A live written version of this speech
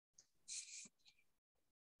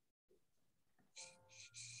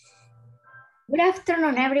Good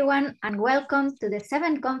afternoon, everyone, and welcome to the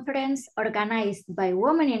 7th conference organized by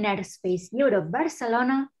Women in Aerospace Europe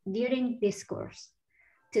Barcelona during this course.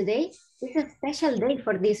 Today is a special day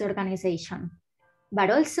for this organization, but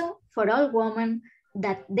also for all women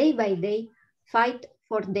that day by day fight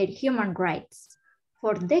for their human rights.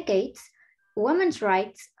 For decades, women's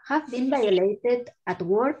rights have been violated at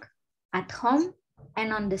work, at home,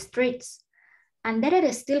 and on the streets. And there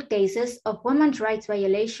are still cases of women's rights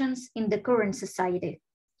violations in the current society.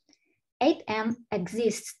 8M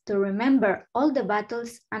exists to remember all the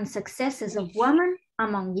battles and successes of women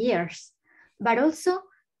among years, but also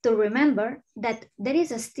to remember that there is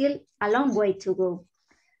still a long way to go.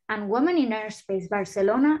 And Women in Aerospace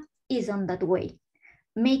Barcelona is on that way,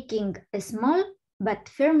 making small but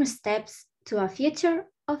firm steps to a future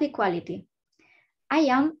of equality. I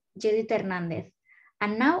am Judith Hernandez,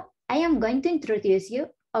 and now I am going to introduce you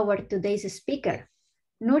our today's speaker,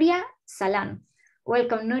 Núria Salán.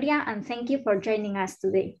 Welcome, Núria, and thank you for joining us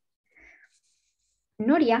today.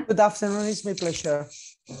 Núria. Good afternoon, it's my pleasure.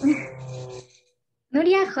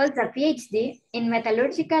 Núria holds a PhD in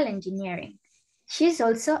Metallurgical Engineering. She is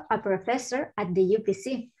also a professor at the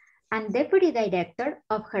UPC and deputy director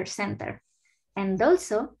of her center. And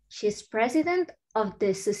also, she is president of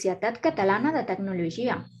the Societat Catalana de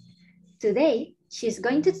Tecnologia. Today, she's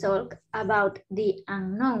going to talk about the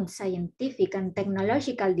unknown scientific and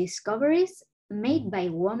technological discoveries made by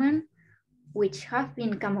women which have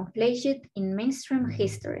been camouflaged in mainstream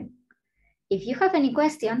history. If you have any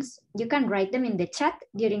questions, you can write them in the chat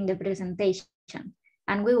during the presentation,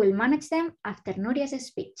 and we will manage them after Núria's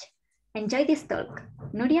speech. Enjoy this talk.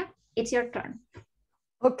 Núria, it's your turn.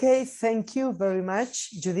 Okay, thank you very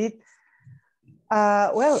much, Judith.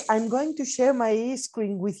 Well, I'm going to share my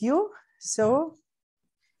screen with you. So,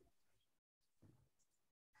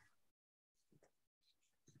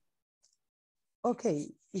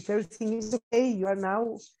 okay, if everything is okay, you are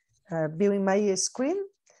now viewing my screen.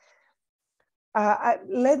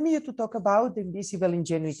 Let me to talk about the invisible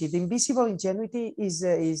ingenuity. The invisible ingenuity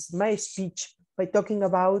is my speech by talking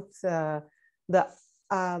about the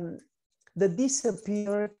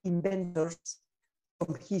disappeared inventors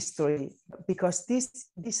from history, because these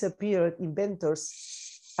disappeared inventors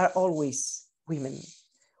are always women.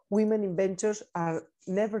 Women inventors are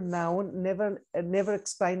never known, never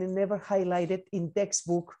explained, and never highlighted in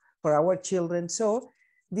textbook for our children. So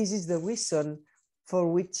this is the reason for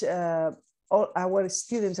which all our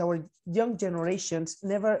students, our young generations,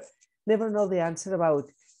 never know the answer about,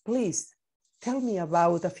 please tell me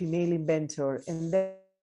about a female inventor. And then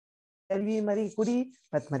tell me Marie Curie,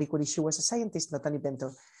 but Marie Curie, she was a scientist, not an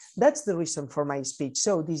inventor. That's the reason for my speech.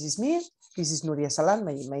 So this is me. This is Núria Salán,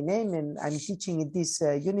 my name, and I'm teaching at this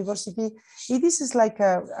university. This is like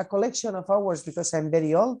a collection of hours because I'm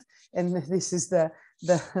very old, and this is the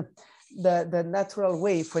natural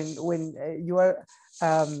way when you are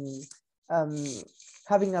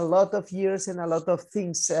having a lot of years and a lot of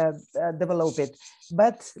things developed.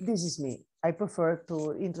 But this is me. I prefer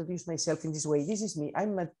to introduce myself in this way. This is me.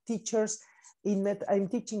 I'm a teacher I'm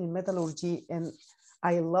teaching in metallurgy, and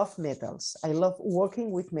I love metals. I love working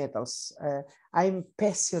with metals. I'm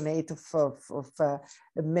passionate of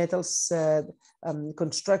metals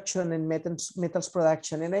construction and metals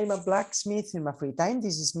production. And I'm a blacksmith in my free time.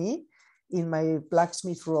 This is me in my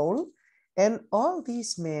blacksmith role. And all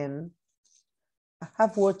these men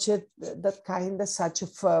have watched that kind of such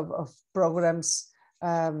of programs,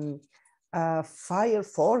 Fire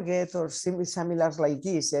Forget or similar like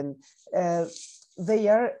this. And they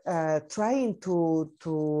are trying to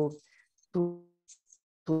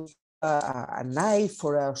a knife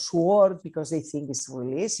or a sword because they think it's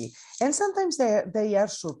really easy. And sometimes they are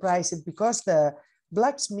surprised because the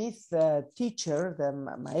blacksmith teacher, the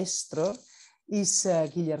maestro, is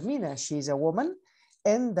Guillermina. She's a woman,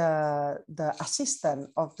 and the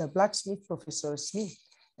assistant of the blacksmith, Professor Smith,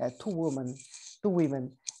 two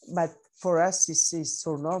women. But for us, it's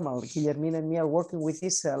so normal. Guillermina and me are working with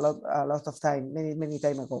this a lot of time, many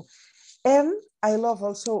time ago. And I love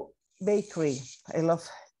also bakery. I love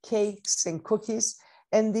cakes and cookies.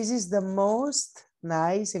 And this is the most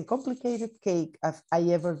nice and complicated cake I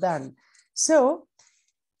ever done. So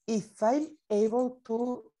if I'm able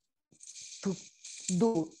to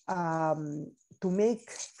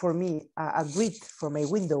make for me a grid for my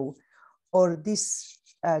window, or this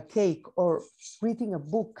cake, or reading a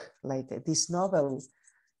book like this novel,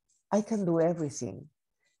 I can do everything.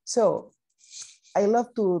 So I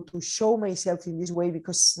love to show myself in this way,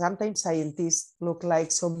 because sometimes scientists look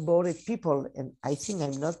like some bored people, and I think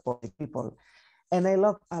I'm not bored people. And I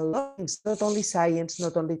love a lot of things, not only science,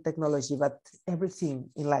 not only technology, but everything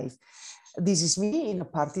in life. This is me in a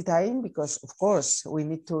party time, because of course we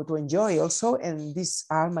need to enjoy also. And these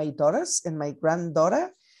are my daughters and my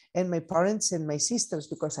granddaughter and my parents and my sisters,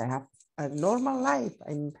 because I have a normal life.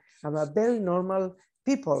 I'm a very normal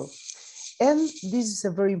people. And this is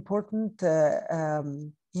a very important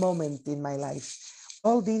moment in my life.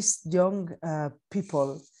 All these young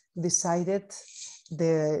people decided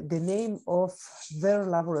the name of their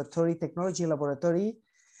laboratory, technology laboratory.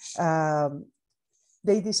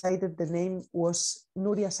 They decided the name was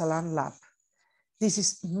Núria Salán Lab. This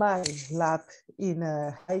is my lab in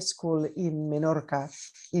a high school in Menorca,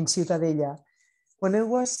 in Ciutadella. When I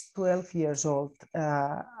was 12 years old,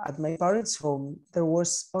 at my parents' home, there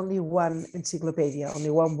was only one encyclopedia, only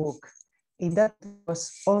one book. In that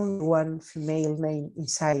was only one female name in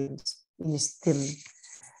science, in STEM,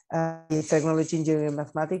 in technology, engineering, and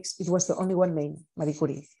mathematics. It was the only one name, Marie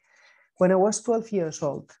Curie. When I was 12 years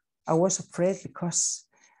old, I was afraid, because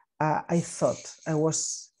I thought I would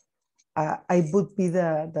be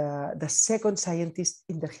the second scientist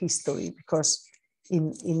in the history, because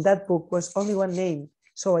in that book was only one name.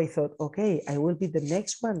 So I thought, okay, I will be the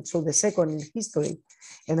next one, so the second in history.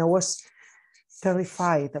 And I was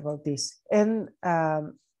terrified about this. And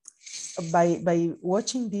by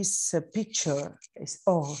watching this picture, if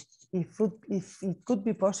it could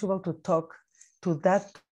be possible to talk to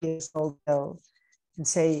that years old girl and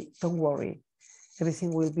say, don't worry,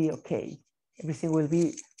 everything will be okay. Everything will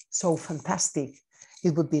be so fantastic.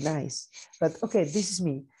 It would be nice. But okay, this is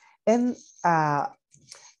me. And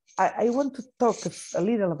I want to talk a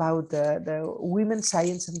little about the women's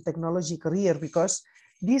science and technology career, because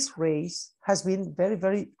this race has been very,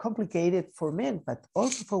 very complicated for men, but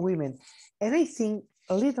also for women. And I think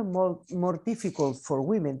a little more difficult for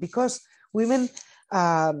women, because women,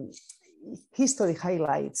 history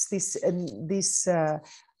highlights these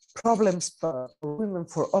problems for women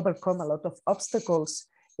for overcome a lot of obstacles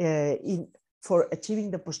for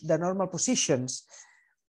achieving the normal positions,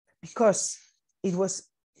 because it was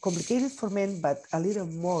complicated for men, but a little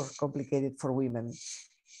more complicated for women.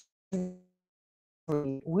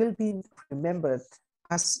 Will be remembered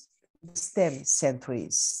as STEM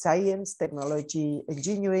centuries: science, technology,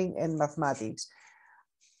 engineering, and mathematics.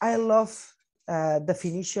 I love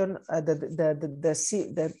definition,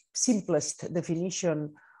 the simplest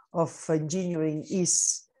definition of engineering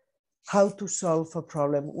is how to solve a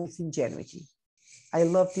problem with ingenuity. I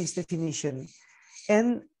love this definition.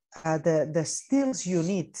 And the skills you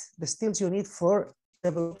need for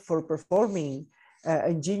performing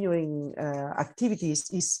engineering activities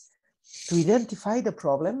is to identify the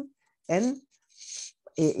problem, and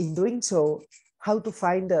in doing so, how to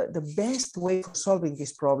find the best way for solving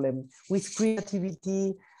this problem with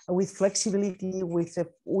creativity, with flexibility,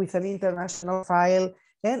 with an international file.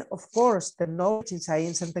 And of course, the knowledge in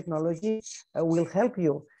science and technology will help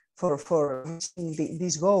you for reaching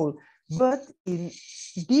this goal. But in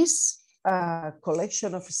this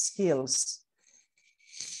collection of skills,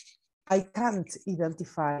 I can't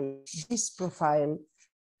identify this profile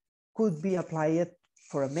could be applied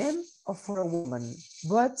for a man or for a woman.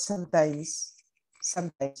 But sometimes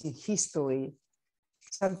in history,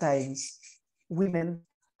 sometimes women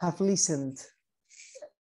have listened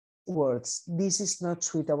words, this is not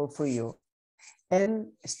suitable for you.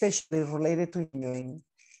 And especially related to engineering.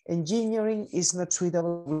 Engineering is not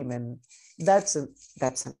suitable for women. That's a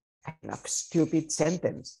kind of stupid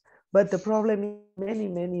sentence. But the problem is many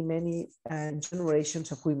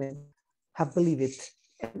generations of women have believed it.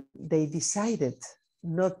 And they decided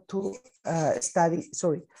not to study,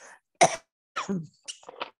 sorry.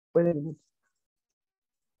 Wait a minute.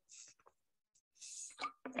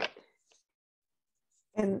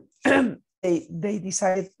 And they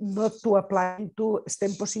decided not to apply to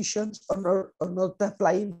STEM positions or not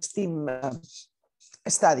applying STEM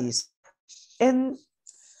studies. And the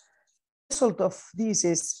result of this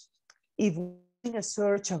is, if we do a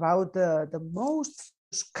search about the most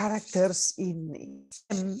characters in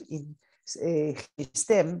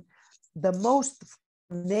STEM, the most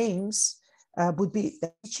names would be Da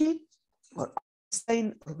Vinci or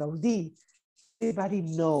Einstein or Gaudí. Everybody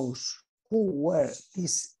knows who were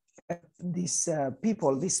these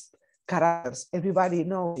people, these characters. Everybody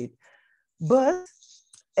knows it. But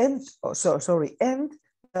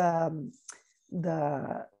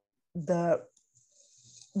the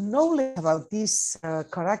knowledge about these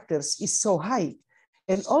characters is so high.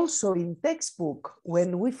 And also in textbook,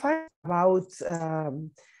 when we find about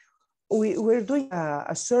we're doing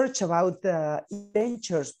a search about the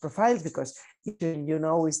inventors profiles because, you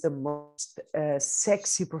know, is the most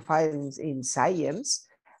sexy profile in science.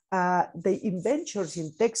 The inventors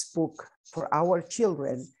in textbook for our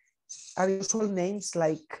children are usual names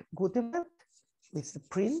like Gutenberg with the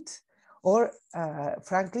print, or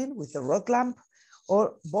Franklin with the rod lamp,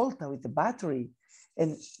 or Volta with the battery.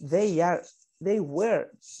 And they were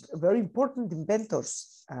very important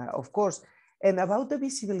inventors, of course. And about the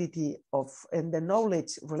visibility of and the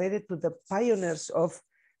knowledge related to the pioneers of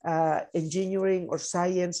engineering or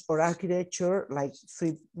science or architecture, like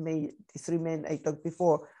three men I talked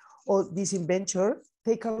before, or this inventor,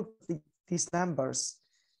 take a look at these numbers.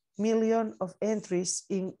 Million of entries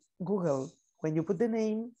in Google. When you put the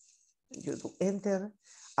name, you enter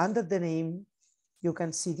under the name, you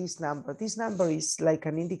can see this number. This number is like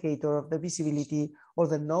an indicator of the visibility or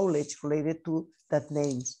the knowledge related to that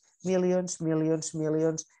names. Millions, millions,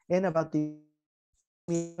 millions, and about the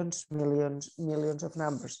millions, millions, millions of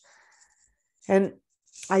numbers. And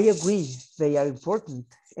I agree, they are important.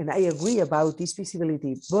 And I agree about this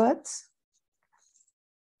visibility, but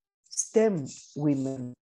STEM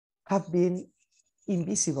women have been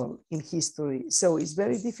invisible in history. So it's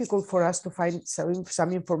very difficult for us to find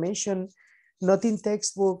some information, not in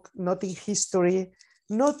textbook, not in history,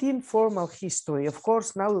 not in formal history. Of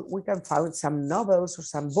course, now we can find some novels or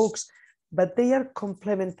some books, but they are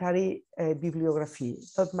complementary bibliography,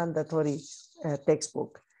 not mandatory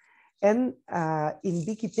textbook. And in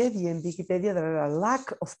Wikipedia, there are a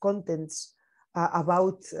lack of contents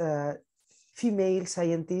about female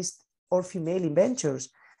scientists or female inventors.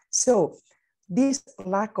 So this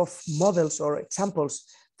lack of models or examples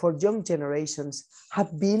for young generations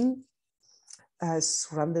have been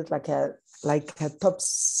surrounded like a top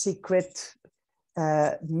secret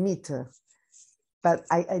meter. But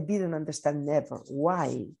I didn't understand never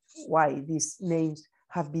why these names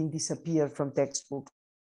have been disappeared from textbooks.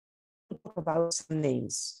 Talk about some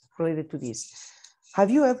names related to this.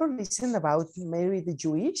 Have you ever listened about Mary the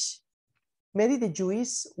Jewish? Mary the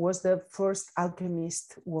Jewish was the first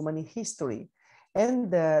alchemist woman in history.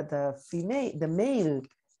 And the male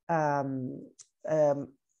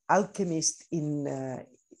alchemist in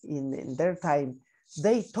their time,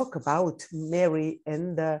 they talk about Mary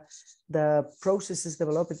and the processes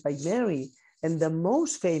developed by Mary. And the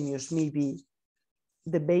most famous, maybe,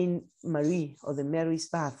 the Bain Marie or the Mary's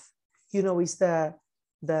bath. You know, is the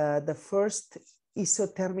first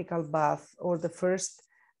isothermal bath or the first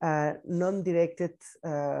non-directed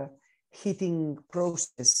heating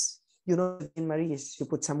process. You know, in Marie, you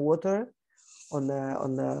put some water on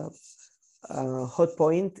the hot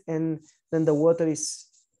point, and then the water is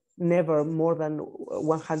never more than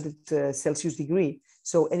 100 Celsius degree.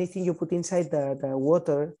 So anything you put inside the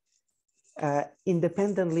water,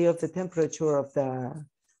 independently of the temperature of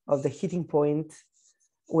the heating point,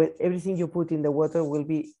 when everything you put in the water will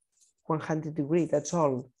be 100 degrees. That's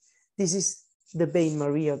all. This is the Bain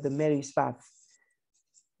Marie of the Mary's bath.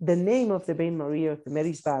 The name of the Bain Marie of the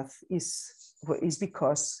Mary's bath is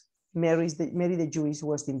because Mary the Jewish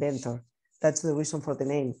was the inventor. That's the reason for the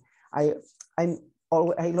name. I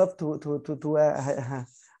love to do a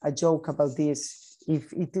joke about this.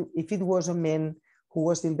 If it was a man who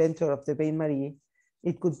was the inventor of the Bain Marie,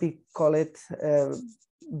 it could be called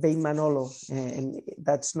Bain Manolo, and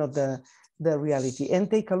that's not the reality. And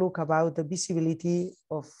take a look about the visibility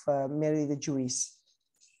of Mary the Jewish.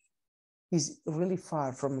 Is really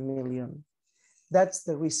far from a million. That's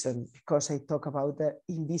the reason, because I talk about the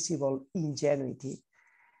invisible ingenuity.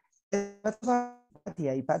 What about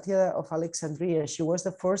Hypatia of Alexandria? She was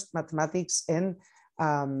the first mathematics and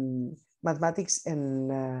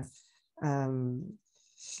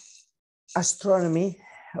astronomy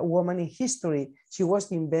woman in history. She was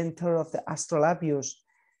the inventor of the astrolabius.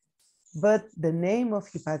 But the name of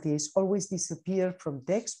Hypatia is always disappeared from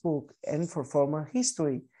textbook and for formal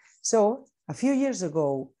history. So a few years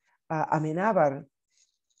ago, Amenábar,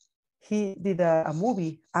 he did a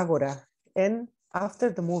movie, Agora, and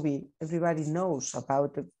after the movie, everybody knows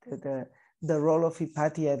about the role of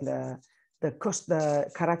Hypatia and the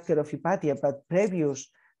character of Hypatia, but previous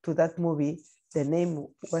to that movie, the name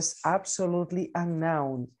was absolutely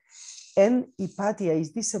unknown. And Hypatia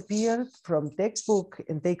is disappeared from textbook,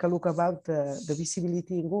 and take a look about the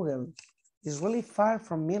visibility in Google. It's really far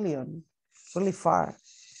from million, really far.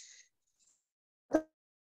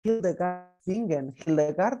 Hildegard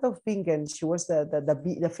of Bingen, she was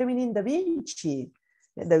the feminine Da Vinci.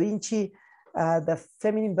 The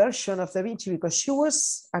feminine version of Da Vinci, because she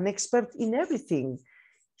was an expert in everything.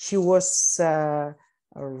 She was a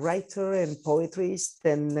writer and poetryist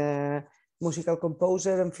and musical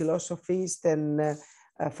composer and philosophist and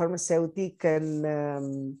pharmaceutic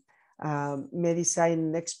and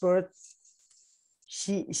medicine expert.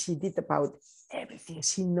 She did about everything.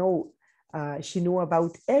 She knew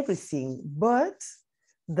about everything, but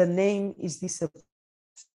the name is disappearing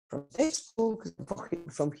from textbook,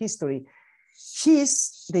 from history. She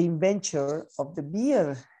is the inventor of the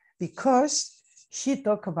beer because she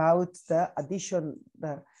talked about the addition,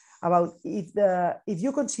 about if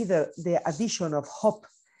you consider the addition of hop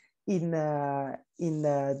in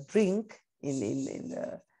drink, in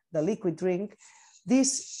the liquid drink,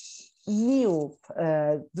 this new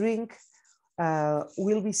drink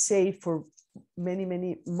will be safe for many,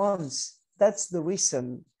 many months. That's the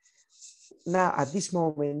reason. Now, at this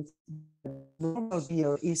moment, normal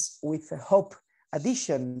beer is with a hop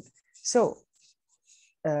addition. So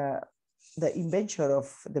the inventor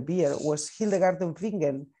of the beer was Hildegard von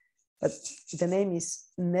Bingen, but the name is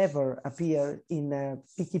never appear in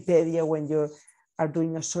Wikipedia when you are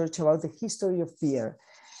doing a search about the history of beer.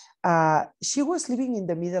 She was living in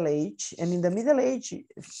the Middle Age, and in the Middle Age,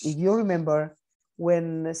 if you remember,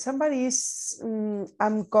 when somebody is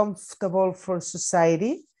uncomfortable for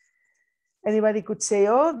society, anybody could say,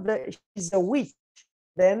 "Oh, she's a witch."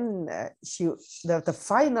 Then the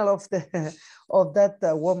final of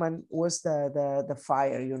that woman was the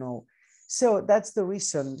fire, you know. So that's the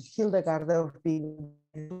reason Hildegard of being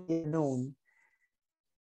known.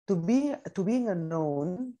 To being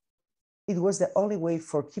unknown, it was the only way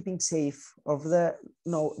for keeping safe of the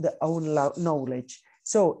own knowledge.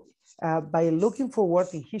 So by looking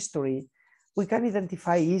forward in history, we can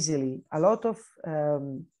identify easily a lot of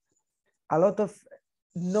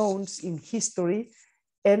knowns in history,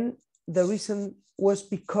 and the reason was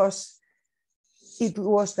because it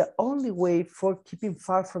was the only way for keeping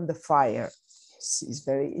far from the fire.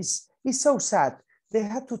 It's so sad. They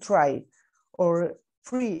had to try or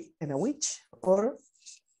free and a witch or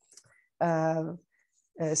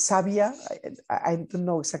Sabia, I don't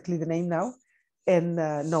know exactly the name now, and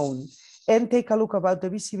known. And take a look about the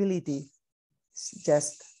visibility. It's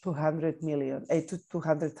just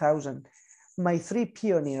 200,000. My 3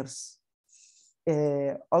 pioneers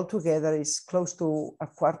altogether is close to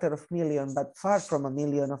 250,000, but far from 1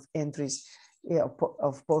 million of entries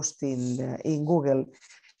of posts in Google.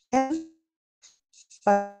 And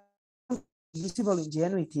visible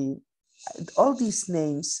ingenuity, all these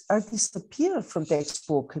names are disappeared from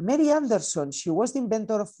textbook. Mary Anderson, she was the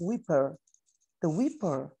inventor of whipper. The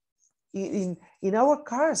whipper in our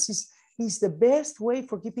cars is the best way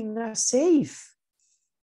for keeping us safe.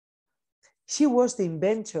 She was the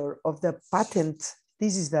inventor of the patent.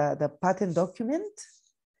 This is the patent document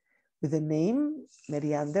with the name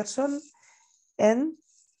Mary Anderson. And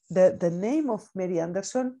the name of Mary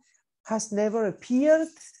Anderson has never appeared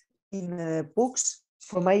in books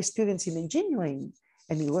for my students in Ingenuity.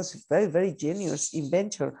 And he was a very, very genius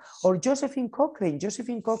inventor. Or Josephine Cochrane.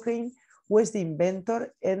 Josephine Cochrane was the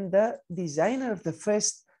inventor and the designer of the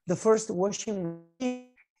first washing machine.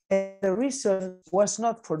 And the reason was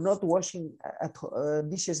not for not washing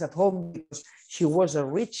dishes at home because she was a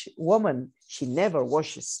rich woman. She never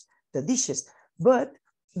washes the dishes. But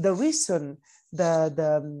the reason, the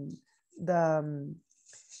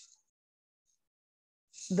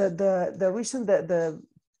reason that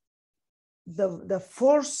the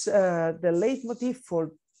force, the leitmotif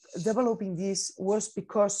for developing this was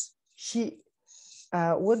because she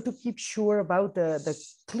wanted to keep sure about the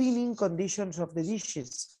cleaning conditions of the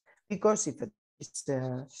dishes. Because if it's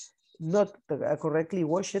not correctly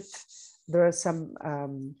washed, there are some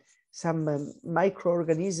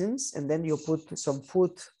microorganisms, and then you put some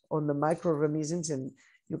food on the microorganisms and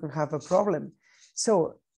you can have a problem.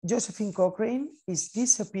 So Josephine Cochrane is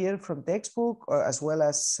disappeared from textbook, or as well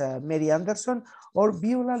as Mary Anderson or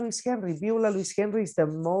Beulah Louise Henry. Beulah Louise Henry is the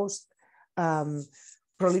most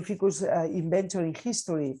prolific inventor in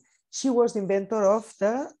history. She was the inventor of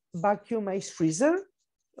the vacuum ice freezer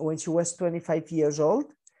when she was 25 years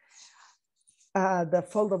old, the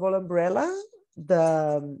foldable umbrella,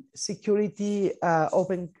 the security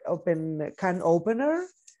open can opener,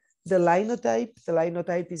 the linotype. The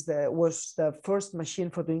linotype was the first machine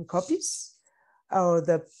for doing copies, or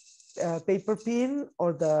the paper pin,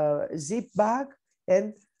 or the zip bag,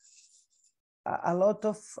 and a lot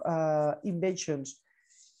of inventions.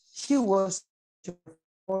 She was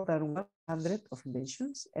more than 100 of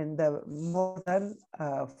inventions and more than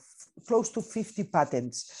close to 50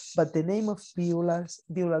 patents. But the name of Beulah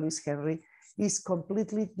Louise Henry is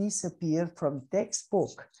completely disappeared from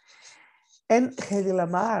textbook. And Hedy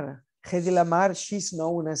Lamarr, she's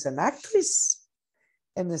known as an actress.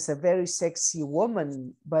 and as a very sexy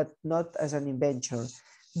woman, but not as an inventor.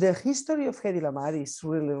 The history of Hedy Lamarr is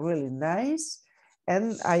really, really nice.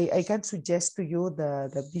 And I can suggest to you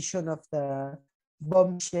the vision of the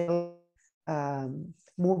Bombshell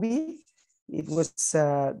movie. It was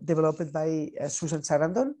developed by Susan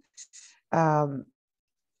Sarandon.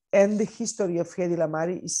 And the history of Hedy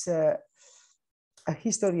Lamarr is a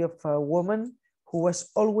history of a woman who was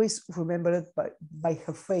always remembered by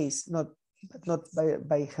her face, not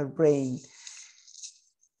by her brain.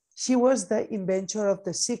 She was the inventor of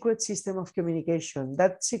the secret system of communication.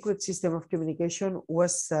 That secret system of communication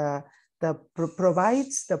was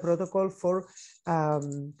provides the protocol for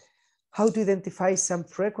how to identify some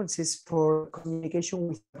frequencies for communication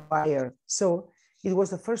with a wire. So it was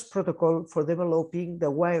the first protocol for developing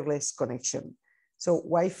the wireless connection. So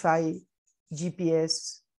Wi-Fi,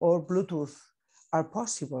 GPS, or Bluetooth are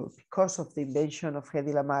possible because of the invention of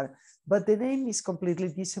Hedy Lamarr, but the name is completely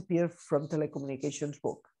disappeared from telecommunications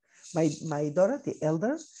book. My daughter, the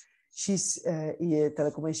elder, she's a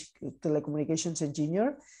telecommunications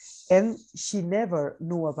engineer, and she never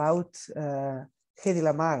knew about Hedy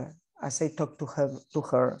Lamarr as I talked to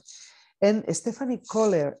her. And Stephanie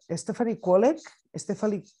Kwolek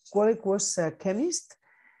was a chemist,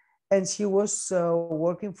 and she was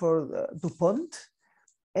working for DuPont,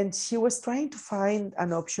 and she was trying to find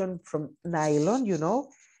an option from nylon, you know,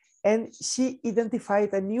 and she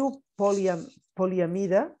identified a new polyamide,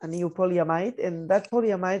 and that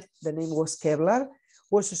polyamide, the name was Kevlar,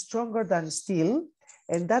 was stronger than steel,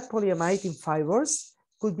 and that polyamide in fibers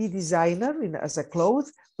could be designed as a cloth,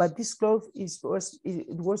 but this cloth was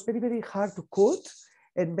very, very hard to cut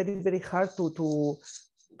and very, very hard to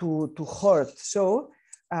hoard. So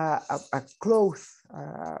a cloth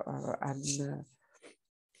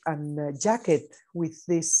and a jacket with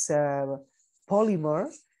this polymer,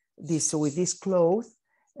 with this cloth,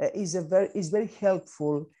 is very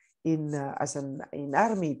helpful in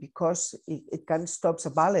army, because it can stop a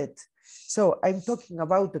bullet. So I'm talking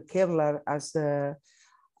about the Kevlar as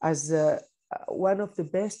one of the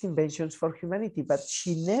best inventions for humanity, but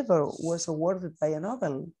she never was awarded by a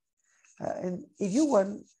Nobel. And if you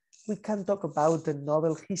want, we can talk about the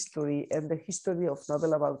Nobel history and the history of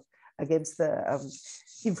Nobel about against the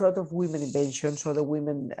in front of women inventions or the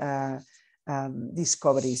women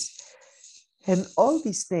discoveries. And all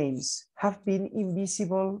these names have been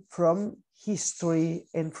invisible from history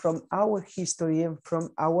and from our history and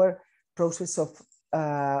from our process of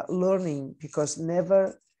learning, because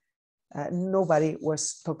nobody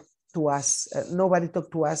talked to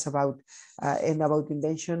us about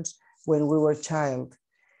inventions when we were a child.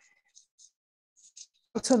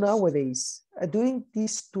 Also nowadays, during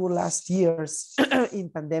these 2 last years in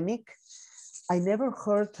pandemic, I never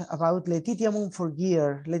heard about Letitia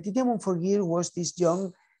Monforguier. Letitia Monforguier was this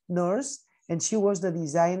young nurse, and she was the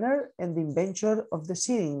designer and the inventor of the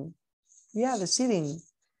seating. Yeah, the seating.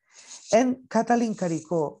 And Katalin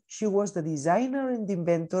Karikó, she was the designer and the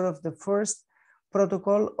inventor of the first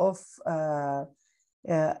protocol of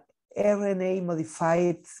RNA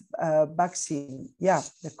modified vaccine. Yeah,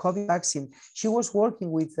 the COVID vaccine. She was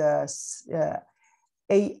working with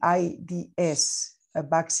AIDS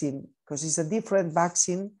vaccine, because it's a different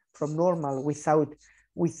vaccine from normal without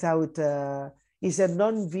it's a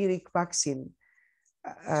non-viric vaccine.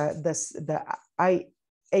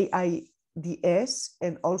 The AIDS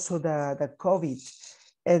and also the COVID.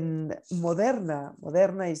 And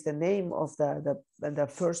Moderna is the name of the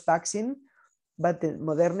first vaccine, but the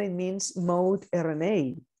Moderna means mode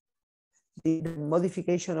RNA, the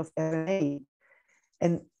modification of RNA.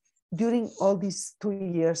 And during all these 2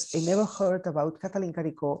 years, I never heard about Katalin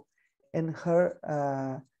Karikó and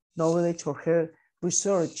her knowledge or her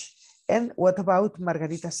research. And what about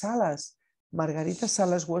Margarita Salas? Margarita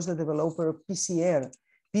Salas was the developer of PCR.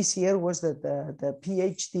 PCR was the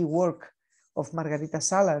PhD work of Margarita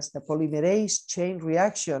Salas, the polymerase chain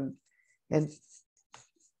reaction. And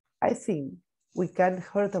I think we can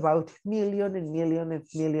heard about million and million and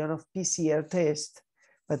million of PCR tests,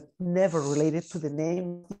 but never related to the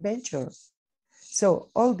name of the inventor. So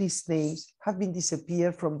all these names have been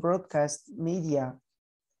disappeared from broadcast media.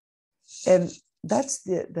 And that's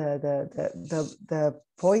the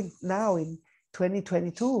point now in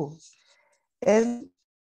 2022. And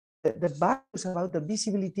the values about the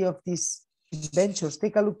visibility of these inventors,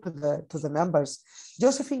 take a look to the numbers.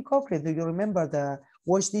 Josephine Cochrane, do you remember the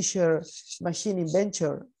wash disher machine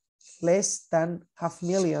inventor? Less than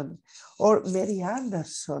 500,000. Or Mary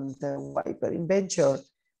Anderson, the wiper inventor,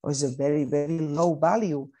 was a very, very low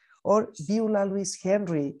value. Or Beulah Louise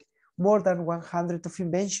Henry, more than 100 of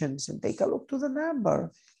inventions. And take a look to the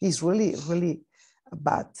number. It's really, really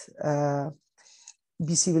bad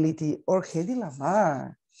visibility. Or Hedy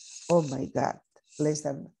Lamarr, oh my God, less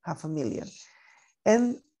than 500,000.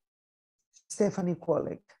 And Stephanie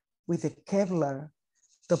Kwolek with the Kevlar,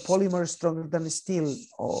 the polymer stronger than steel,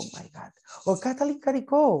 oh my God. Or Kathleen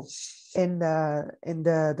Caricot and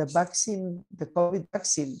the vaccine, the COVID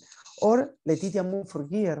vaccine, or Letitia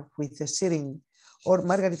Moon-Forgier with the searing, or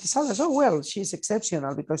Margaret Salas. Oh, well, she's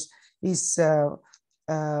exceptional because it's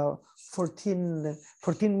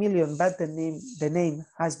 14 million, but the name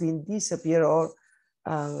has been disappeared or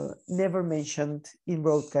never mentioned in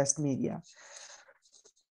broadcast media.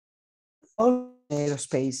 All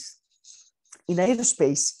aerospace. In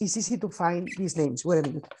aerospace, it's easy to find these names. Wait a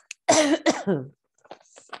minute.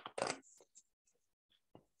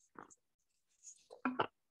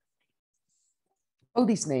 All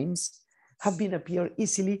these names have been appear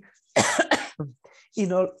easily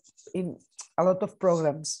in a lot of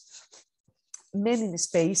programs. Men in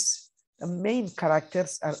space, the main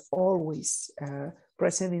characters are always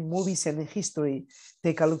present in movies and in history.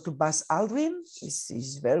 Take a look to Buzz Aldrin,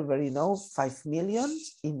 is very, very known, 5 million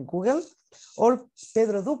in Google, or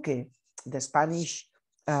Pedro Duque, the Spanish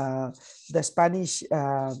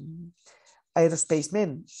aerospace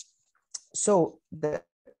man. So the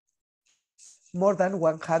more than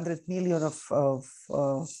 100 million of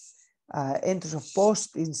entries of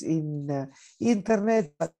posts in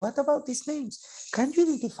internet. But what about these names? Can you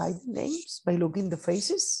identify the names by looking the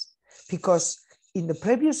faces? Because in the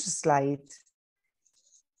previous slide,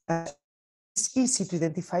 it's easy to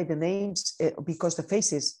identify the names because the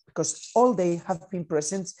faces, because all they have been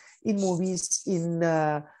present in movies, in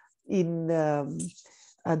the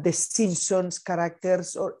Simpsons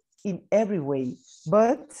characters, or in every way.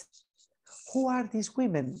 But who are these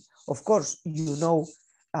women? Of course, you know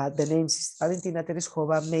the names Valentina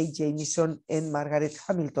Tereshkova, Mae Jemison, and Margaret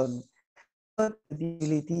Hamilton. But the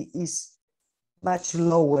visibility is much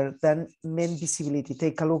lower than men visibility.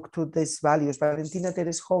 Take a look to these values. Valentina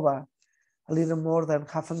Tereshkova, a little more than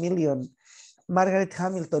 500,000. Margaret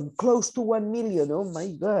Hamilton, close to 1 million. Oh my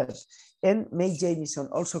God. And Mae Jemison,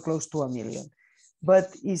 also close to 1 million.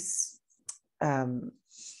 But it's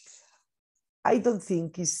I don't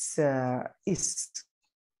think it's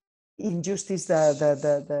injustice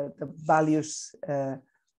the values and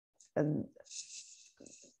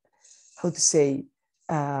how to say.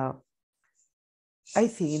 I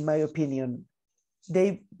think, in my opinion,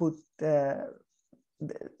 they would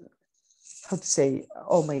how to say.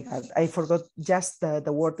 Oh my God, I forgot just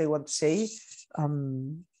the word I want to say.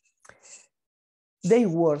 They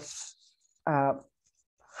worth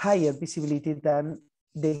higher visibility than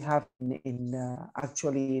they have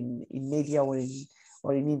actually in media or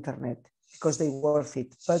in internet, because they worth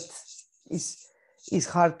it. But it's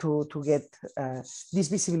hard to get this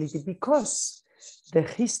visibility because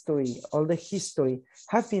all the history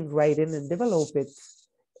have been written and developed,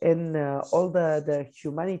 and all the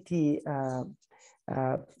humanity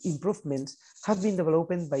improvements have been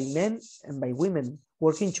developed by men and by women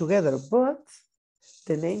working together. But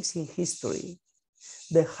the names in history,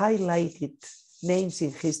 the highlighted names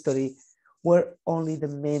in history, were only the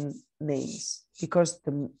men names, because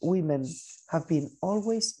the women have been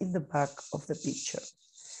always in the back of the picture.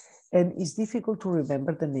 And it's difficult to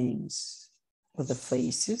remember the names or the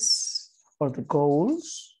faces or the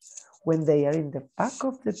goals when they are in the back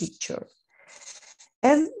of the picture.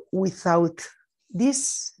 And without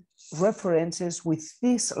these references, with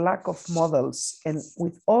this lack of models, and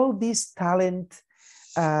with all this talent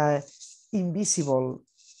invisible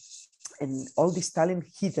and all this talent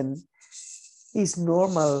hidden, is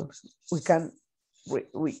normal. We can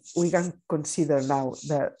consider now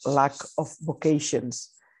the lack of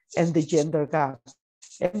vocations and the gender gap.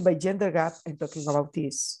 And by gender gap, I'm talking about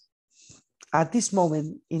this. At this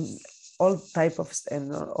moment, in all type of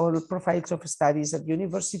and all profiles of studies at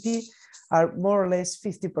university are more or less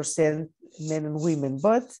 50% men and women,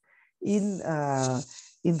 but in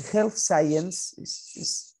health science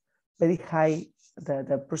is very high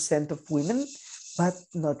the percent of women, but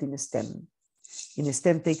not in STEM. In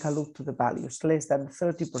STEM, take a look to the values, less than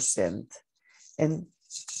 30%. And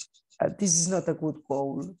this is not a good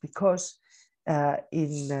goal, because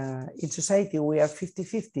in society, we are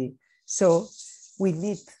 50-50. So we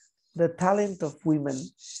need the talent of women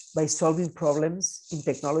by solving problems in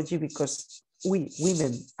technology, because we,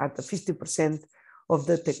 women, are the 50% of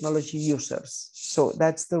the technology users. So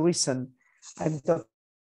that's the reason I'm talking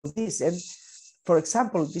about this. And for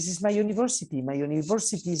example, this is my university. My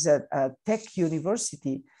university is a tech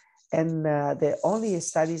university, and the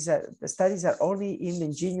studies are only in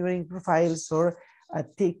engineering profiles, or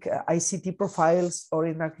tech ICT profiles, or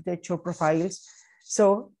in architecture profiles.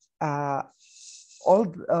 So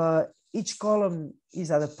each column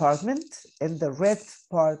is a department, and the red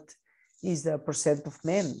part is the percent of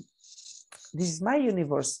men. This is my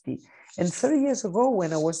university. And 30 years ago,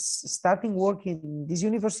 when I was starting working in this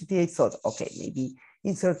university, I thought, okay, maybe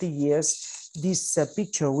in 30 years, this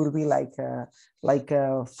picture will be like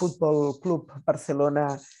a football club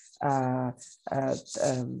Barcelona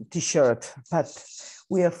t-shirt, but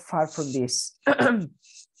we are far from this.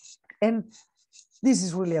 And this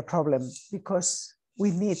is really a problem because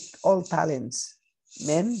we need all talents,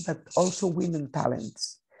 men, but also women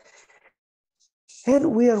talents.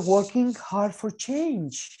 And we are working hard for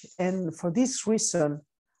change. And for this reason,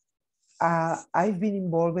 I've been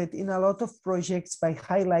involved in a lot of projects by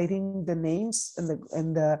highlighting the names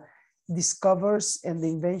and the discoveries and the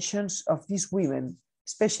inventions of these women,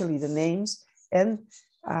 especially the names. And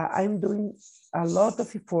I'm doing a lot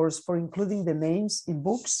of efforts for including the names in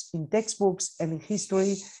books, in textbooks, and in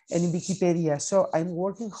history, and in Wikipedia. So I'm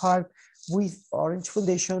working hard with Orange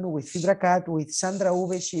Foundation, with FibracatTV, with Sandra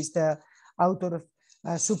Uve. She's the author of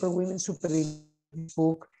Super Women, Super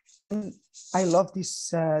book. And I love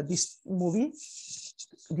this movie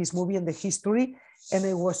and the history. And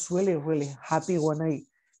I was really, really happy when I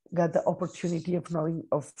got the opportunity of knowing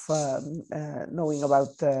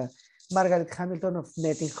about Margaret Hamilton, of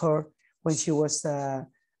meeting her when she was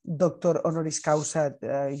Doctor Honoris Causa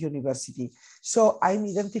at university. So I'm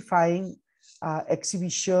identifying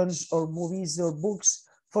exhibitions or movies or books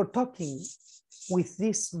for talking with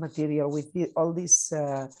this material, with all these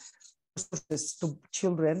resources to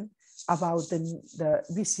children about the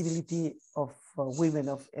visibility of women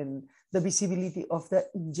and the visibility of the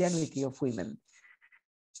ingenuity of women.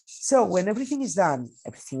 So when everything is done,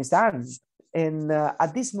 everything is done. And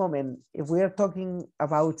at this moment, if we are talking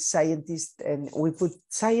about scientists and we put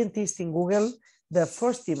scientists in Google, the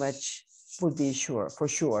first image would be for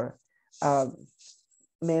sure, men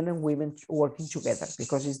and women working together,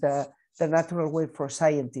 because it's the natural way for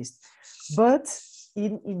scientists. But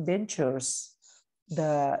in inventors,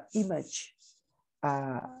 the image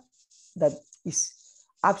that is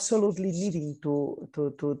absolutely needing to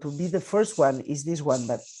be the first one is this one.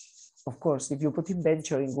 But of course, if you put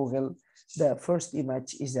inventor in Google, the first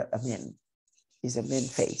image is a man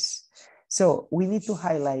face. So we need to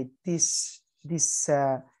highlight this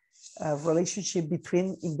relationship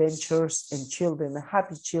between inventors and children,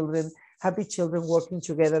 happy children working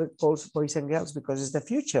together, boys and girls, because it's the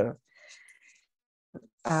future.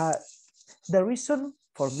 The reason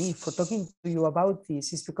for me for talking to you about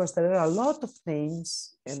this is because there are a lot of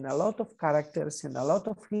names and a lot of characters and a lot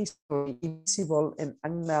of history, invisible and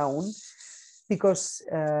unknown, because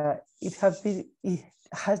it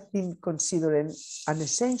has been considered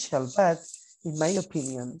unessential. But in my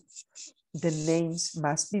opinion, the names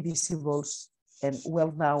must be visible and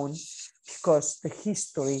well known, because the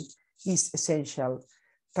history is essential.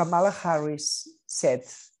 Kamala Harris said,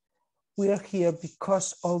 "We are here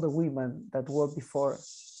because all the women that were before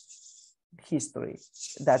history."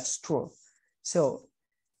 That's true. So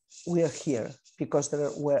we are here because there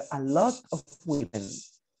were a lot of women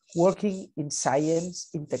working in science,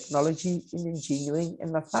 in technology, in engineering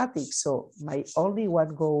and mathematics. So my only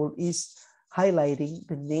one goal is highlighting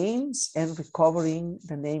the names and recovering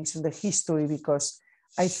the names and the history, because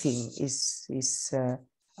I think is a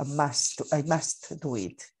must. I must do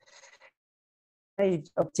it.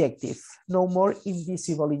 Objective: no more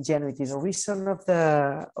invisible ingenuity. The reason of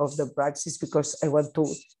the brags is because I want to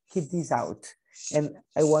keep this out, and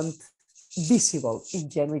I want visible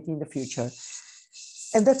ingenuity in the future.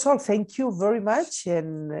 And that's all. Thank you very much.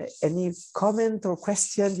 And any comment or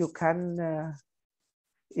question you can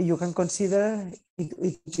consider, it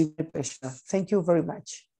would be my pleasure. Thank you very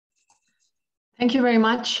much. Thank you very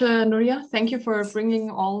much, Núria. Thank you for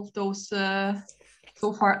bringing all of those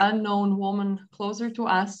so far unknown women closer to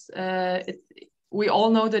us. We all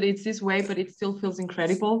know that it's this way, but it still feels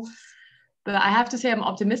incredible. But I have to say I'm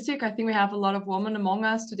optimistic. I think we have a lot of women among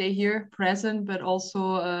us today here present, but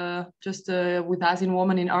also just with us in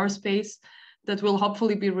Women in Aerospace, that will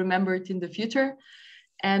hopefully be remembered in the future.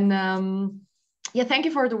 And yeah, thank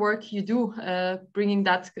you for the work you do, bringing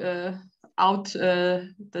that out,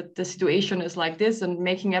 that the situation is like this and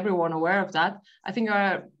making everyone aware of that. I think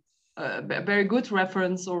are a very good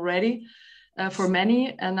reference already for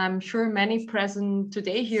many, and I'm sure many present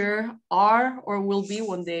today here are or will be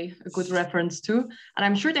one day a good reference too. And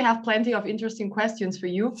I'm sure they have plenty of interesting questions for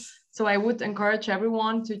you. So I would encourage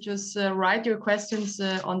everyone to just write your questions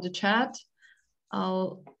on the chat.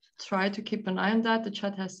 I'll try to keep an eye on that. The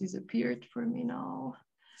chat has disappeared for me now.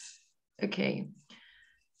 Okay.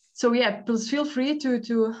 So yeah, please feel free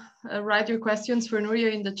to write your questions for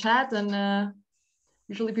Núria in the chat, and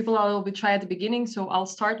usually people are a little bit shy at the beginning, so I'll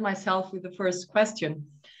start myself with the first question.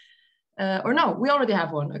 Or no, we already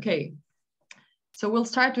have one. Okay. So we'll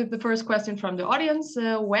start with the first question from the audience.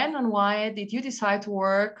 When and why did you decide to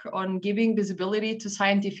work on giving visibility to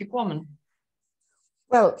scientific women?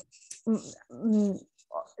 Well,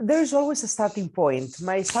 there's always a starting point.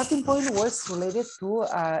 My starting point was related to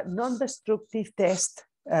a non-destructive test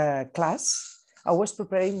class. I was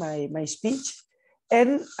preparing my speech,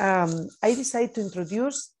 and I decided to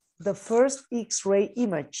introduce the first X-ray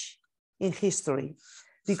image in history,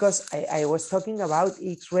 because I was talking about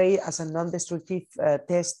X-ray as a non-destructive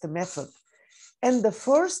test method. And the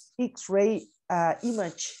first X-ray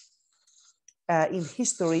image in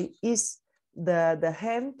history is the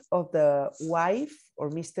hand of the wife or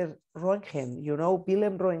Mr. Röntgen. You know,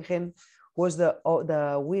 Wilhelm Röntgen was the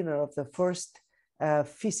winner of the first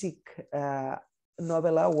physics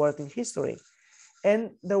Nobel Award in history.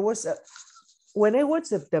 And there was when I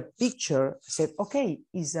watched the picture, I said, okay,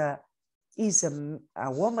 is a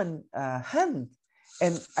woman hand.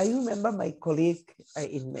 And I remember my colleague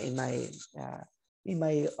in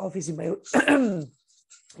my office, in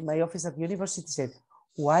my office at university said,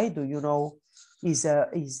 why do you know is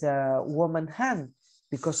a woman hand?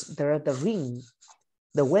 Because there are the ring,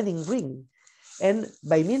 the wedding ring. And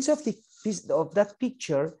by means of that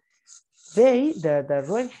picture, the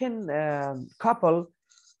Röntgen couple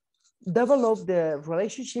developed the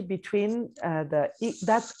relationship between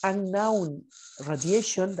that unknown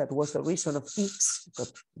radiation that was the reason of X,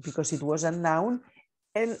 because it was unknown,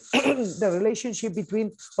 and the relationship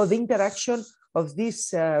between, or the interaction of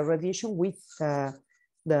this radiation with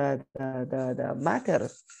the matter.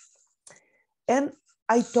 And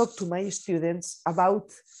I talked to my students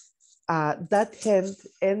about that hand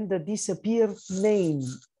and the disappeared name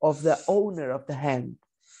of the owner of the hand.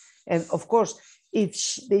 And of course, if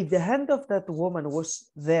the hand of that woman was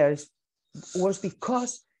there, was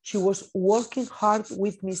because she was working hard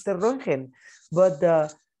with Mr. Röntgen, but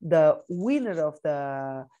the winner of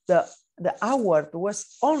the award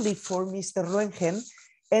was only for Mr. Röntgen,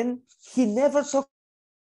 and he never talked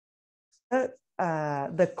to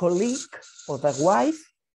the colleague or the wife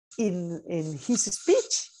in his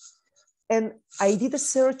speech. And I did a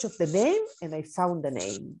search of the name, and I found the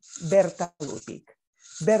name, Berta Ludwig.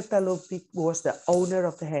 Berta Ludwig was the owner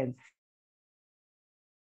of the hand.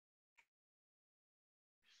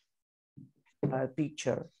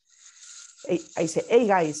 Picture. I say, hey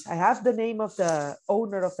guys, I have the name of the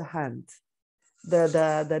owner of the hand.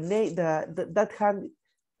 That hand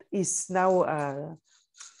is now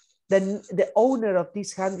the owner of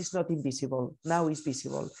this hand is not invisible. Now is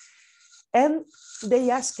visible. And they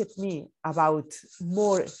asked me about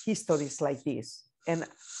more histories like this, and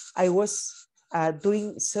I was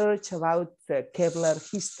doing search about the Kevlar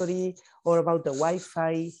history or about the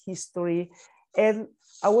Wi-Fi history. And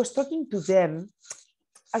I was talking to them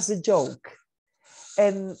as a joke.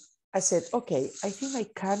 And I said, okay, I think I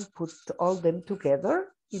can put all them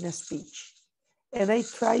together in a speech. And I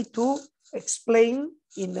try to explain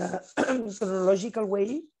in a chronological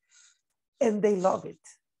way, and they love it.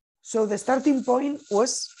 So the starting point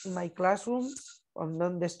was my classroom on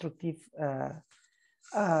non-destructive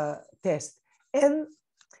test. And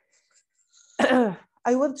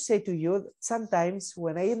I want to say to you, sometimes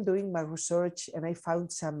when I am doing my research and I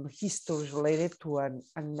found some history related to an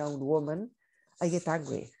unknown woman, I get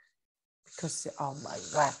angry because, oh my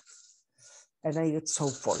God, and I get so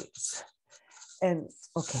furious. And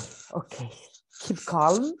okay, keep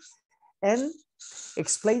calm and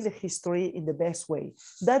explain the history in the best way.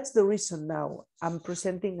 That's the reason now I'm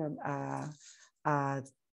presenting a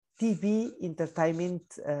TV entertainment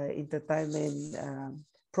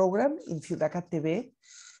program in FibracatTV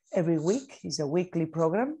every week. It's a weekly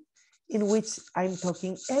program in which I'm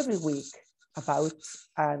talking every week about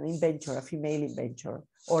an inventor, a female inventor,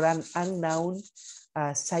 or an unknown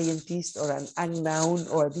scientist, or an unknown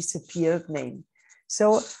or disappeared name.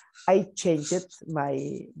 So I changed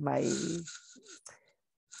my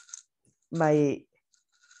way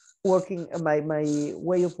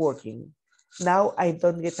of working. Now I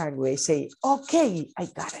don't get angry. I say, okay, I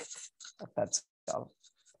got it. That's all.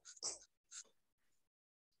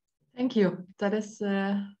 Thank you. That is,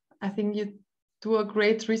 I think you do a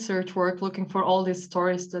great research work looking for all these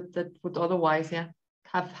stories that would otherwise,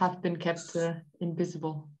 have been kept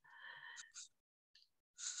invisible.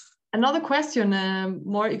 Another question,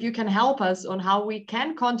 more if you can help us on how we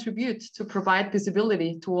can contribute to provide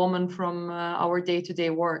visibility to women from our day-to-day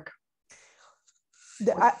work.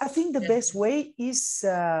 I think the best way is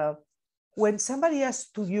when somebody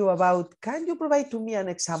asks to you about, can you provide to me an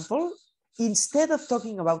example? Instead of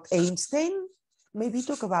talking about Einstein, maybe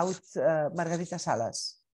talk about Margarita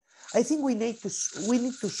Salas. I think we need to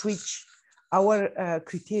switch our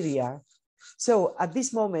criteria. So at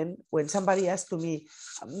this moment, when somebody asks to me,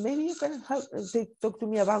 maybe you can talk to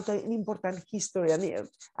me about an important history, an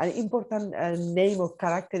important name or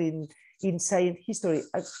character in science history.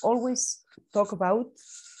 I always talk about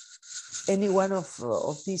any one of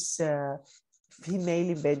these female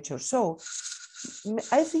inventors. So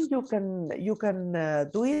I think you can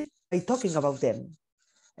do it by talking about them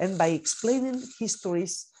and by explaining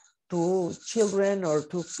histories to children or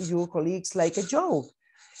to your colleagues like a joke.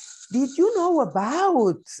 Did you know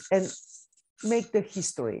about, and make the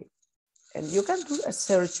history? And you can do a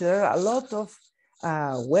search. There are a lot of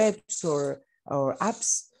webs or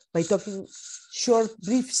apps by talking short,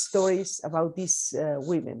 brief stories about these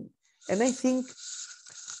women. And I think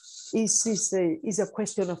is a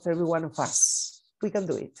question of every one of us. We can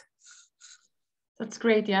do it. That's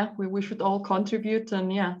great. Yeah, we should all contribute,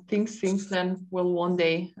 and yeah, things then will one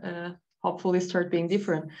day hopefully start being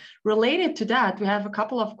different. Related to that, we have a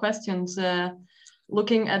couple of questions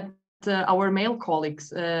looking at our male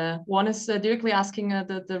colleagues. One is directly asking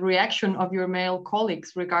the reaction of your male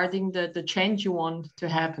colleagues regarding the change you want to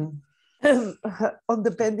happen.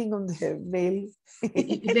 Depending on the male.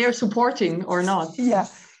 If they're supporting or not. Yeah.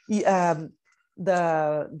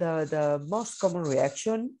 The most common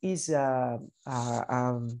reaction is a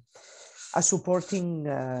supporting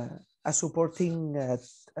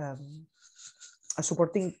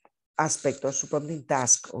aspect or supporting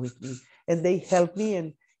task with me, and they help me.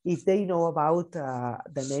 And if they know about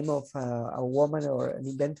the name of a woman or an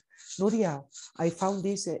inventor, Núria, I found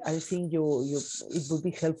this. I think it would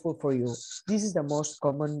be helpful for you. This is the most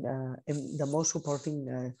common and the most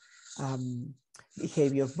supporting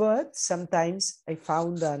behavior. But sometimes I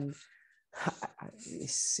found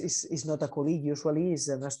it's not a colleague, usually it's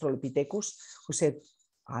an Australopithecus, who said,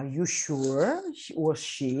 "Are you sure? Was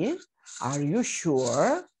she? Are you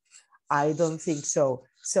sure?" I don't think so.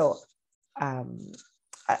 So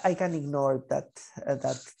I can ignore that.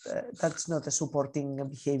 That's not a supporting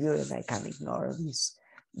behavior, and I can ignore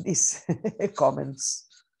these comments.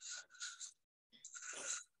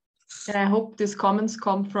 Yeah, I hope these comments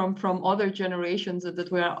come from other generations that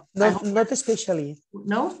we are not especially.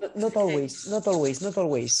 No, not always.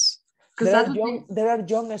 There are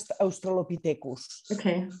young Australopithecus.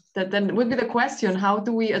 Okay, that then would be the question: how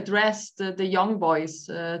do we address the young boys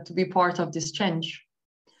to be part of this change?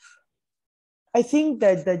 I think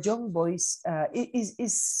that the young boys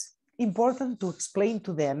is important to explain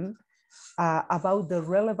to them about the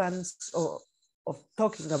relevance of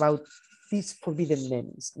talking about these forbidden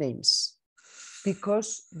names,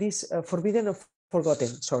 because these forbidden or forgotten,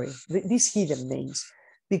 sorry, these hidden names,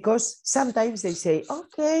 because sometimes they say,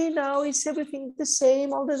 okay, now is everything the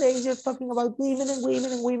same, all the days you're talking about women and women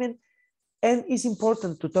and women. And it's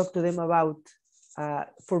important to talk to them about,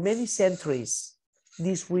 for many centuries,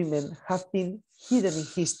 these women have been hidden in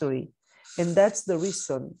history. And that's the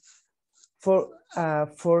reason for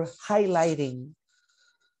highlighting,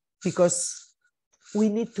 because we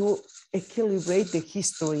need to equilibrate the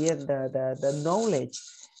history and the knowledge,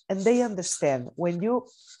 and they understand when you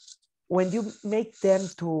make them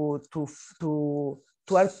to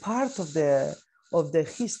are part of the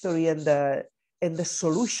history and the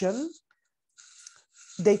solution,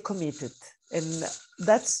 they committed. And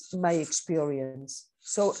that's my experience.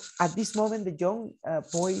 So at this moment, the young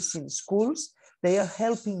boys in schools, they are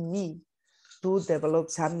helping me to develop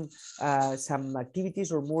some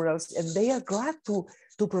activities or murals, and they are glad to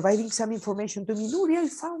providing some information to me. Núria, I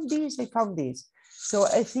found this. So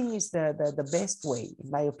I think it's the best way,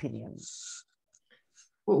 in my opinion.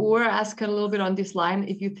 We're asking a little bit on this line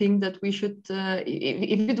if you think that we should,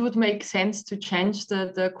 if it would make sense to change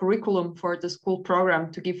the curriculum for the school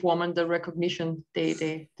program to give women the recognition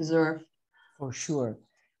they deserve. For sure,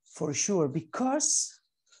 because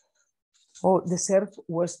deserve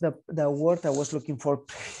was the word I was looking for.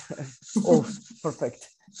 Oh, perfect,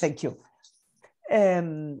 thank you.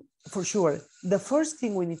 For sure, the first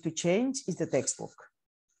thing we need to change is the textbook.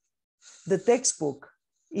 The textbook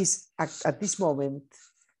is at this moment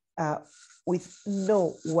with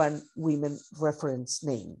no one women reference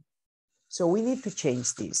name. So we need to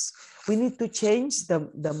change this. We need to change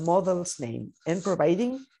the model's name and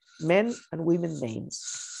providing men and women names.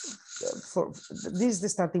 This is the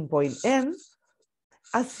starting point. And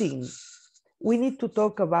I think we need to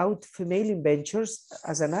talk about female inventors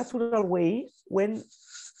as a natural way when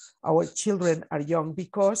our children are young,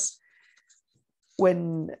 because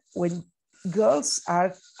when girls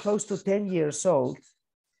are close to 10 years old,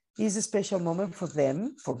 is a special moment for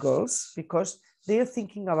them, for girls, because they are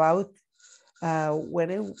thinking about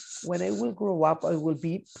when I will grow up, I will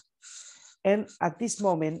be. And at this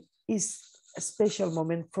moment is a special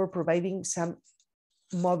moment for providing some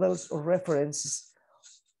models or references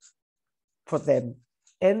for them.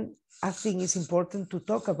 And I think it's important to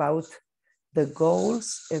talk about the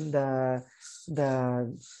goals and the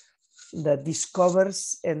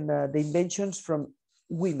discoveries and the inventions from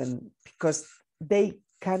women, because they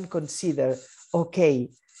can consider, okay,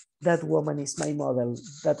 that woman is my model,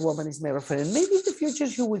 that woman is my referent. Maybe in the future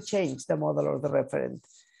you will change the model or the referent,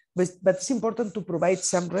 but it's important to provide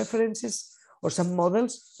some references or some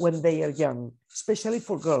models when they are young, especially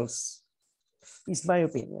for girls, is my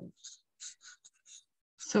opinion.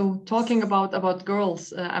 So talking about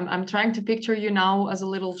girls, I'm trying to picture you now as a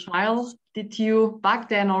little child. Did you back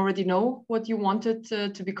then already know what you wanted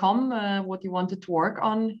to become, what you wanted to work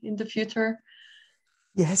on in the future?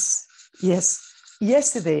 Yes, yes.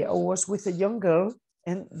 Yesterday I was with a young girl,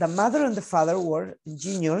 and the mother and the father were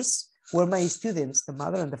engineers, were my students, the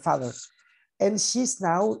mother and the father. And she's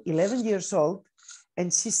now 11 years old,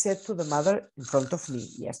 and she said to the mother in front of me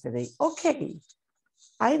yesterday, okay,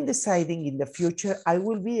 I'm deciding in the future I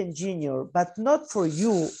will be engineer, but not for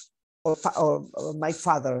you or my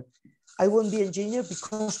father. I won't be engineer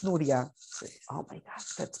because Núria. Oh my God,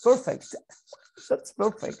 that's perfect. That's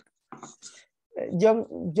perfect. Young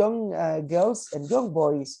girls and young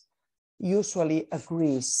boys usually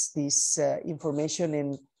agrees this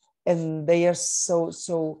information, and they are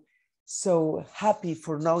so happy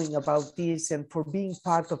for knowing about this and for being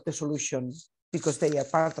part of the solution, because they are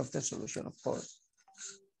part of the solution, of course.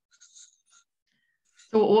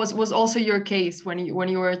 So it was also your case when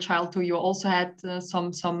you were a child too. You also had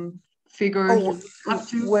some figure you have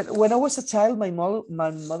to. When I was a child, my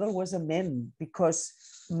mother was a man, because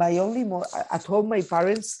my only at home my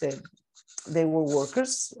parents they were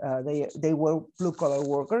workers. They were blue collar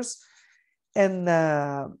workers, and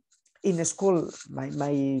in the school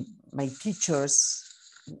my teachers,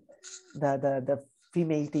 the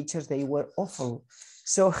female teachers, they were awful.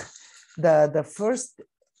 So the first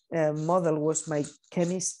model was my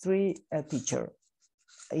chemistry teacher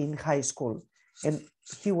in high school, and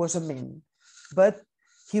he was a man, but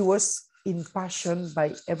he was impassioned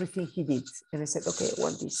by everything he did. And I said, okay, I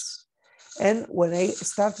want this. And when I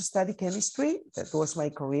started to study chemistry, that was my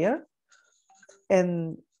career.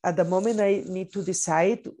 And at the moment I need to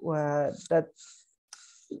decide that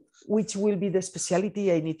which will be the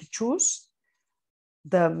specialty I need to choose.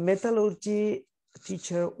 The metallurgy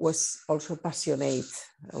teacher was also passionate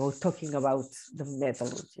about talking about the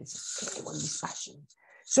metallurgy. I want this passion.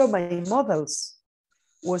 So my models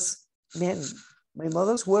was men. My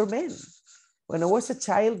models were men. When I was a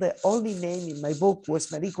child, the only name in my book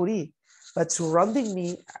was Marie Curie, but surrounding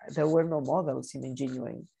me, there were no models in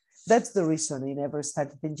engineering. That's the reason I never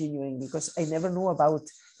started engineering, because I never knew about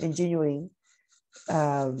engineering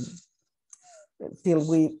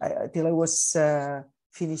till I was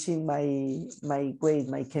finishing my grade,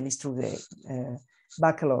 my chemistry grade,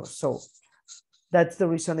 bachelor. So that's the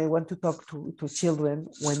reason I want to talk to children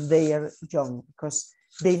when they are young, because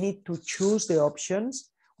they need to choose the options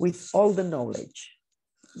with all the knowledge.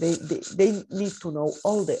 They need to know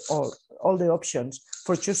all the options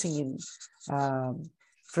for choosing in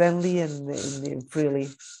friendly and freely,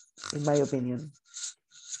 in my opinion.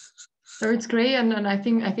 So it's great, and I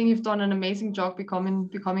think you've done an amazing job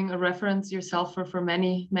becoming a reference yourself for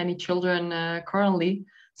many children currently.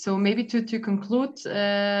 So maybe to conclude,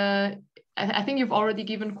 I think you've already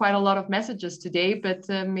given quite a lot of messages today, but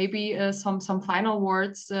maybe some final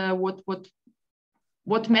words.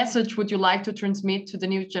 What message would you like to transmit to the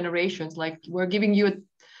new generations? Like, we're giving you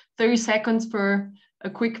 30 seconds for a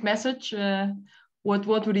quick message. What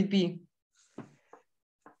would it be?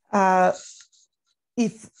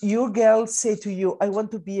 If your girl say to you, I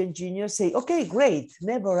want to be an engineer, say, okay, great.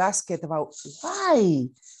 Never ask it about why,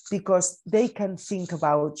 because they can think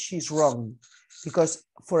about she's wrong. Because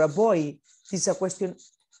for a boy, this is a question.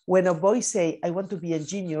 When a boy say, I want to be an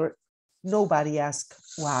engineer, nobody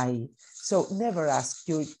asks why. So never ask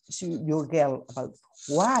your girl about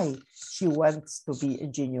why she wants to be an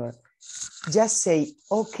engineer. Just say,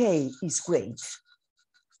 okay, it's great.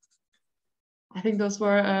 I think those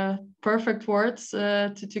were perfect words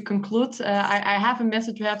to conclude. I have a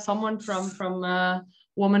message. We have someone from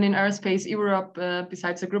Women in Aerospace Europe,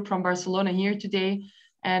 besides a group from Barcelona, here today,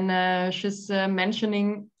 and she's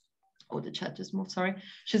mentioning. Oh, the chat just moved. Sorry.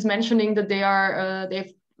 She's mentioning that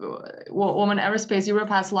they've Women Aerospace Europe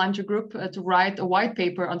has launched a group to write a white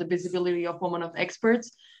paper on the visibility of women of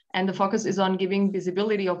experts. And the focus is on giving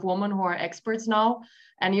visibility of women who are experts now.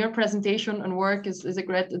 And your presentation and work is a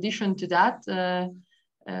great addition to that.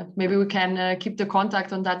 Maybe we can keep the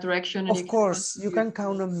contact on that direction. And of course, you can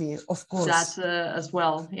count on me, of course. That as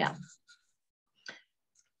well, yeah.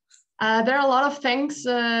 There are a lot of things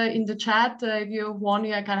in the chat. If you want,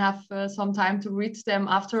 I can have some time to read them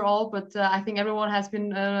after all, but I think everyone has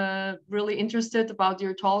been really interested about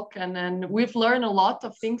your talk, and then we've learned a lot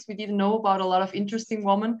of things we didn't know about a lot of interesting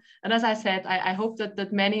women. And as I said, I hope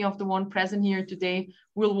that many of the ones present here today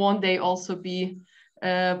will one day also be,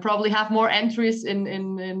 probably have more entries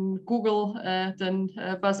in Google than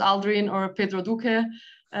Buzz Aldrin or Pedro Duque,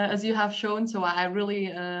 as you have shown. So I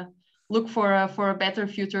really look for a better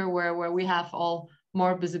future where we have all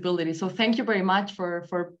more visibility. So thank you very much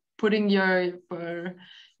for putting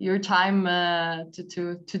your time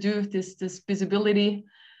to do this visibility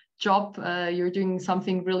job. You're doing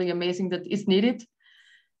something really amazing that is needed.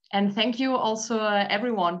 And thank you also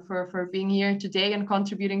everyone for being here today and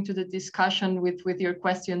contributing to the discussion with your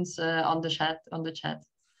questions on the chat.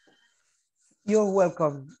 You're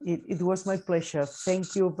welcome. It was my pleasure.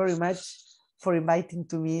 Thank you very much for inviting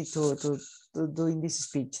me to doing this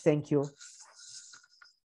speech. Thank you.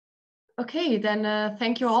 Okay, then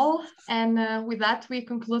thank you all. And with that, we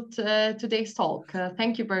conclude today's talk.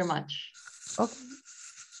 Thank you very much. Okay.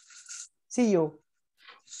 See you.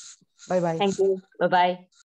 Bye-bye. Thank you. Bye-bye.